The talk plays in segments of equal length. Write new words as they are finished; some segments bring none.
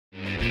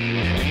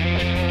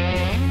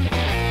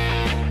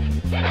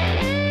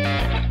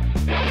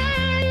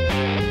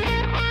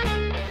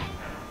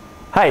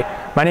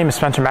Hi, my name is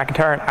Spencer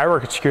McIntyre and I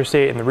work at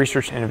SecureState in the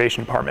Research and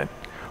Innovation Department.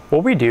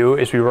 What we do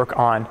is we work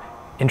on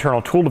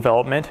internal tool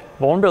development,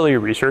 vulnerability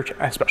research,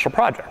 and special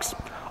projects.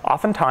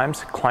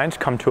 Oftentimes, clients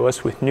come to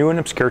us with new and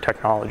obscure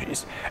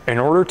technologies. In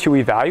order to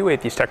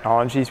evaluate these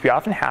technologies, we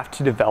often have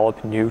to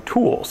develop new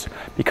tools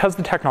because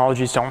the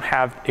technologies don't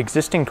have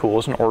existing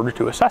tools in order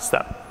to assess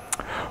them.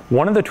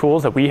 One of the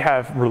tools that we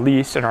have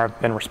released and have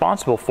been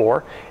responsible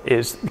for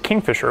is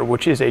Kingfisher,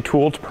 which is a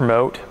tool to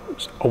promote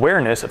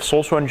awareness of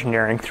social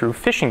engineering through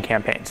phishing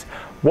campaigns.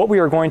 What we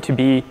are going to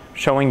be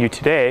showing you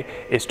today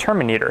is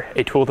Termineter,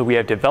 a tool that we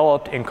have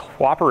developed in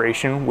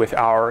cooperation with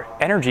our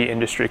energy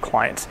industry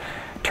clients.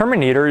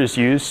 Termineter is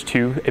used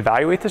to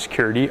evaluate the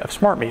security of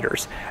smart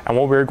meters, and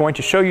what we're going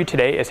to show you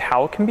today is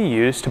how it can be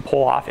used to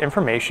pull off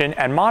information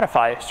and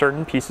modify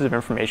certain pieces of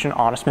information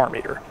on a smart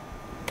meter.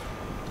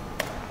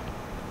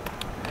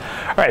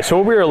 Alright, so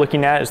what we are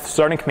looking at is the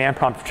starting command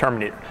prompt of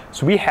Termineter.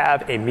 So we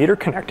have a meter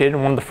connected,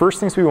 and one of the first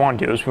things we want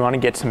to do is we want to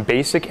get some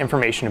basic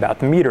information about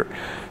the meter.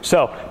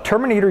 So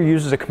Termineter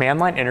uses a command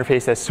line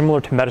interface that's similar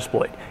to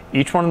Metasploit.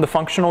 Each one of the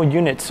functional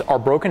units are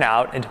broken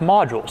out into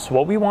modules. So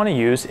what we want to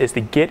use is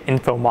the get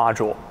info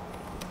module.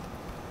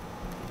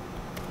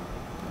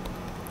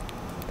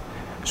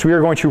 So we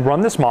are going to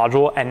run this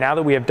module, and now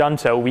that we have done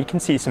so, we can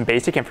see some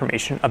basic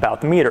information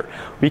about the meter.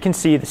 We can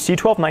see the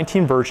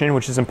C1219 version,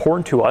 which is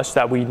important to us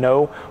that we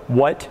know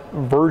what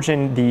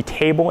version the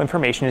table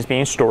information is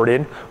being stored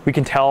in. We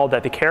can tell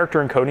that the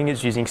character encoding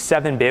is using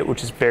 7-bit,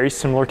 which is very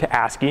similar to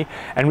ASCII,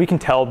 and we can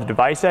tell the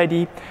device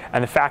ID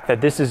and the fact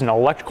that this is an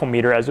electrical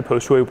meter as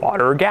opposed to a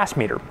water or gas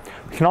meter.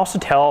 We can also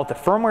tell the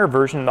firmware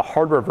version and the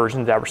hardware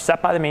version that were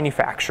set by the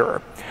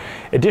manufacturer.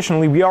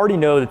 Additionally, we already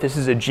know that this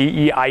is a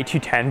GE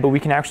I210, but we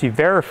can actually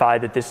verify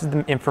that this is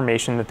the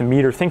information that the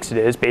meter thinks it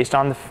is based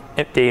on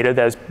the data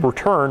that is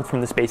returned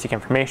from this basic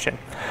information.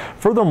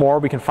 Furthermore,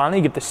 we can finally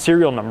get the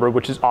serial number,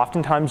 which is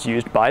oftentimes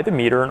used by the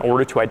meter in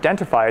order to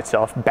identify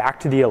itself back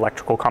to the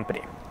electrical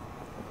company.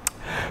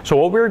 So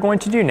what we're going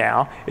to do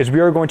now is we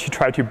are going to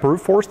try to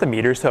brute force the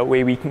meter so that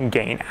way we can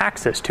gain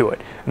access to it.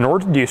 In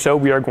order to do so,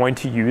 we are going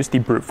to use the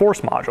brute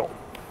force module.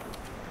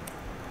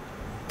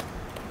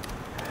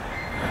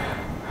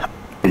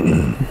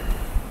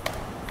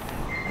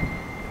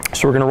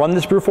 So we're going to run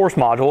this brute force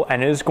module,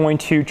 and it is going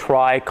to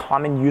try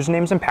common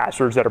usernames and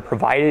passwords that are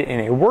provided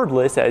in a word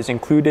list that is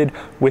included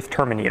with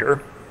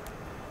Termineter.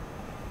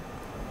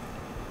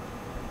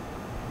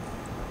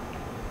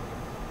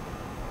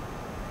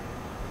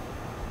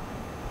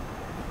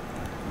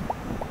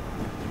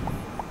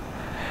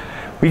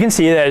 We can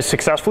see that it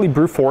successfully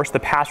brute forced the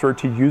password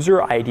to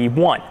user ID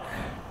 1.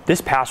 This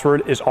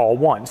password is all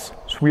ones.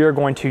 So we are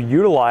going to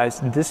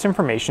utilize this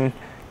information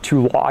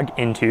to log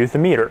into the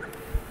meter.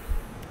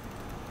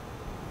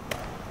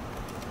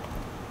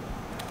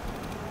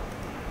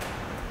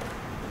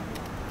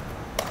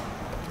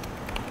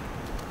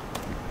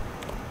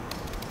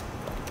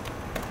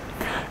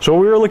 So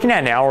what we are looking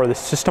at now are the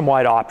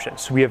system-wide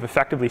options. So we have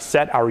effectively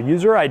set our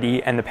user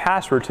ID and the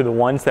password to the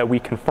ones that we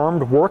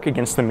confirmed work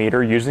against the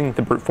meter using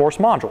the brute force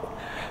module.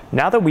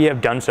 Now that we have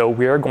done so,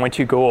 we are going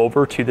to go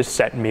over to the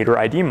set meter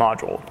ID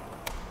module.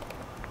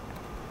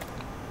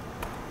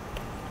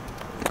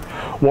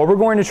 What we're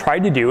going to try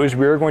to do is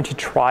we're going to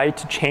try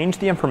to change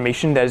the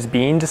information that is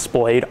being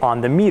displayed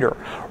on the meter.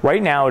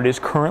 Right now it is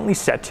currently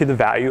set to the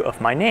value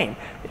of my name.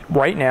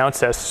 Right now it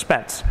says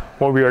Spence.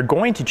 What we are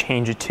going to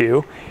change it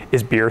to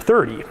is beer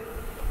 30.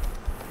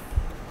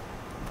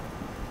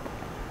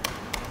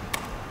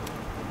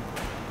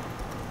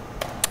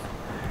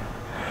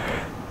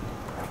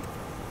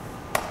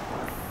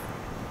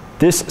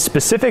 This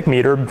specific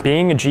meter,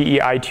 being a GE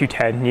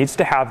I210, needs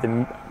to have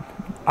the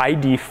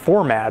ID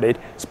formatted.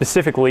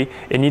 Specifically,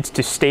 it needs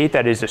to state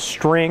that it is a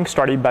string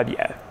starting by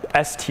the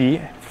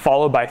ST,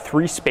 followed by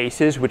 3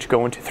 spaces which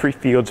go into 3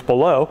 fields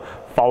below,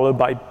 followed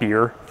by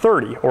beer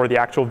 30, or the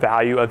actual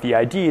value of the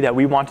ID that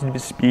we want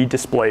to be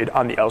displayed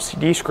on the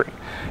LCD screen.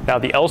 Now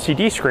the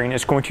LCD screen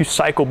is going to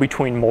cycle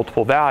between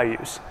multiple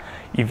values.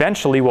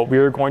 Eventually what we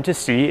are going to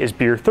see is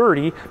beer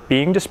 30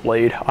 being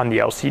displayed on the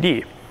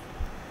LCD.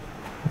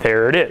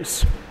 There it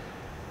is.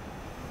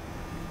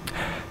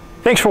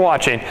 Thanks for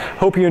watching.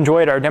 Hope you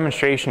enjoyed our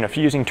demonstration of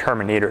using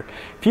Termineter.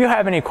 If you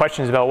have any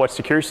questions about what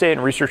SecureState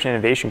and Research and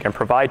Innovation can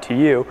provide to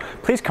you,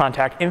 please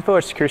contact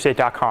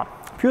info@securestate.com.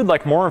 If you would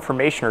like more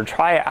information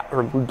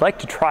or would like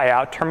to try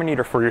out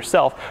Termineter for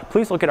yourself,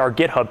 please look at our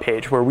GitHub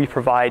page where we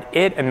provide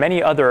it and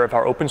many other of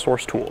our open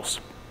source tools.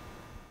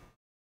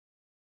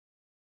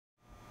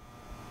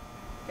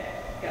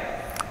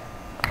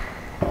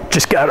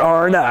 Just got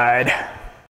R9'd.